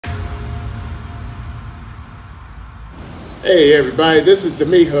Hey everybody, this is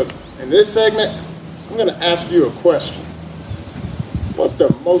Dmitiri. In this segment, I'm going to ask you a question. What's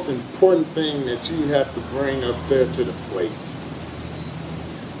the most important thing that you have to bring up there to the plate?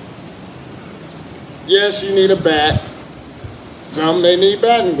 Yes, you need a bat. Some may need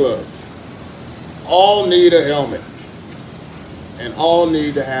batting gloves. All need a helmet. And all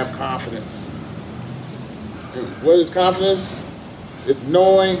need to have confidence. And what is confidence? It's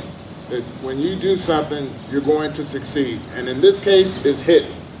knowing that when you do something, you're going to succeed. And in this case, it's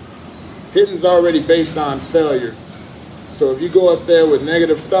hitting. Hitting's already based on failure. So if you go up there with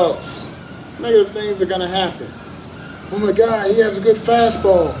negative thoughts, negative things are going to happen. Oh my God, he has a good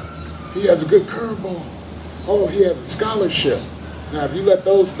fastball. He has a good curveball. Oh, he has a scholarship. Now, if you let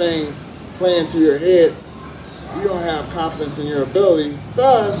those things play into your head, you don't have confidence in your ability,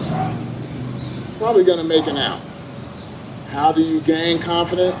 thus, probably going to make an out. How do you gain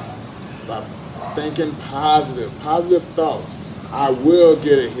confidence? By thinking positive thoughts. I will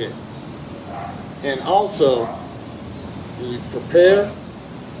get a hit. And also, when you prepare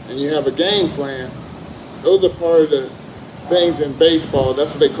and you have a game plan, those are part of the things in baseball. That's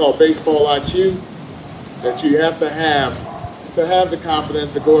what they call baseball IQ, that you have to have the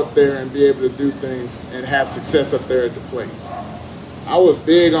confidence to go up there and be able to do things and have success up there at the plate. I was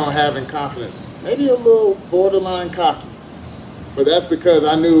big on having confidence, maybe a little borderline cocky. But that's because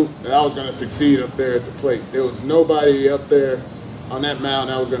I knew that I was going to succeed up there at the plate. There was nobody up there on that mound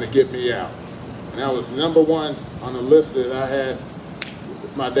that was going to get me out. And that was number one on the list that I had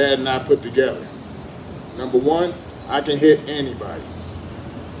my dad and I put together. Number one, I can hit anybody.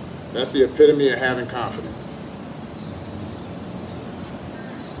 That's the epitome of having confidence.